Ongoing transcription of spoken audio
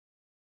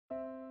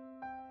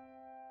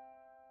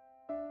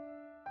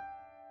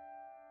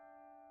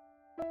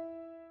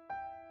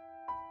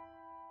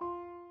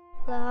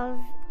Love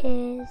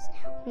is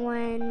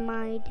when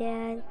my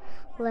dad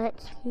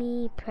lets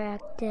me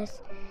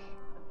practice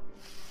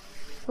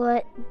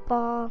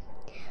football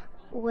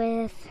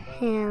with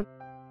him.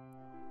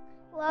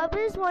 Love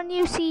is when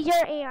you see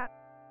your aunt.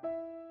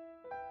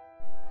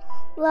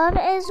 Love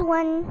is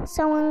when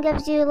someone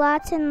gives you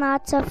lots and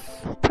lots of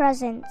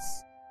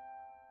presents.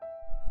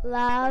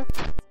 Love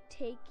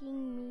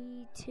taking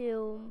me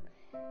to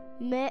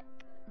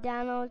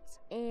McDonald's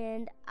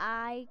and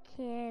I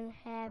can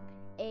have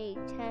a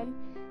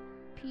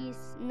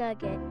 10-piece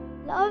nugget.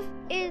 Love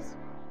is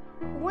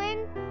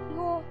when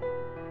your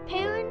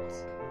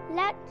parents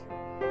let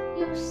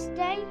you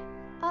stay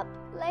up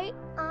late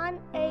on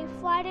a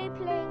Friday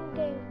playing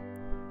game.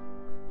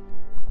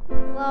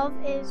 Love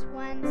is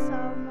when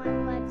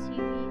someone lets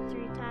you eat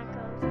 3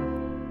 tacos.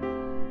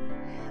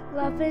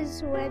 Love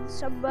is when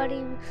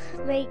somebody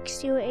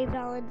makes you a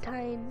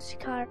Valentine's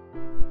card.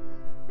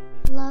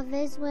 Love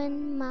is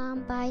when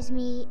Mom buys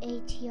me a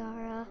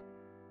tiara.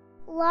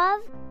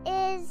 Love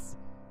is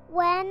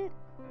when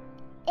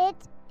it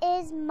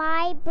is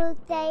my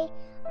birthday,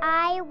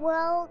 I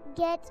will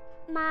get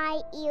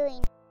my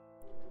earring.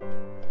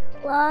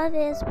 Love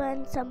is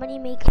when somebody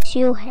makes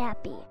you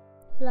happy.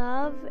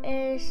 Love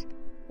is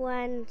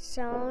when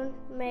someone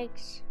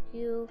makes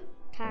you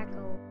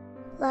taco.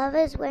 Love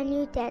is when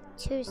you get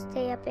to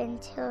stay up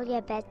until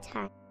your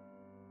bedtime.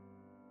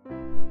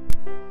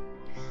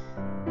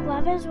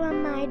 Love is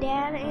when my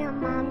dad and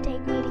mom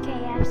take me to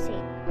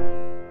KFC.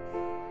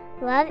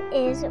 Love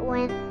is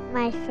when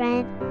my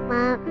friend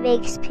mom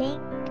makes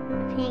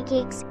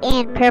pancakes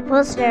and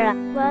purple syrup.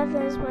 Love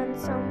is when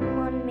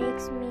someone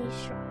makes me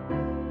sure.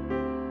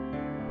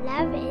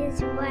 Love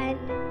is when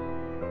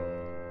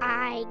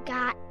I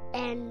got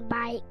a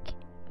bike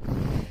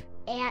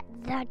at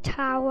the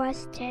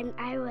tallest and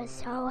I was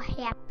so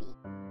happy.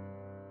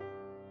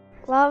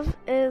 Love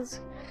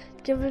is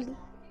giving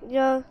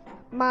your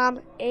mom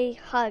a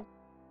hug.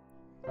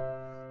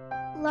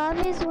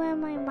 Love is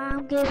when my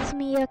mom gives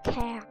me a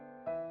cat.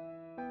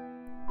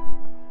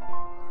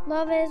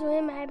 Love is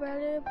when my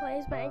brother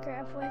plays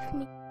Minecraft with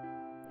me.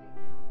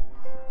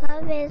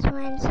 Love is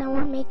when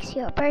someone makes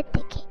you a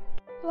birthday cake.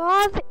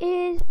 Love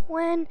is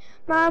when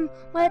Mom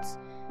lets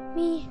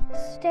me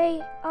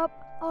stay up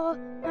all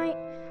night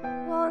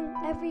long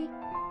every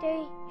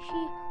day.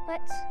 She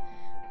lets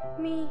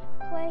me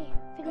play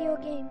video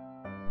games.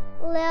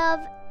 Love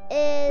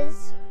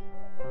is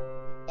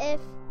if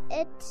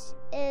it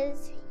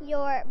is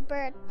your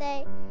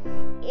birthday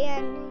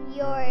and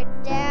your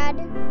dad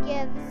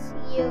gives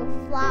you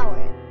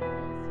flowers.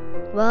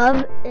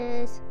 Love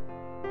is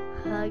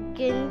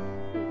hugging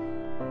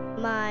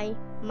my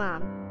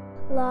mom.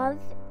 Love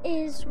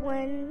is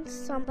when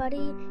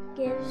somebody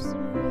gives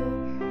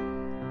me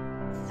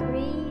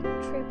 3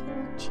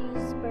 triple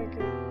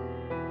cheeseburgers.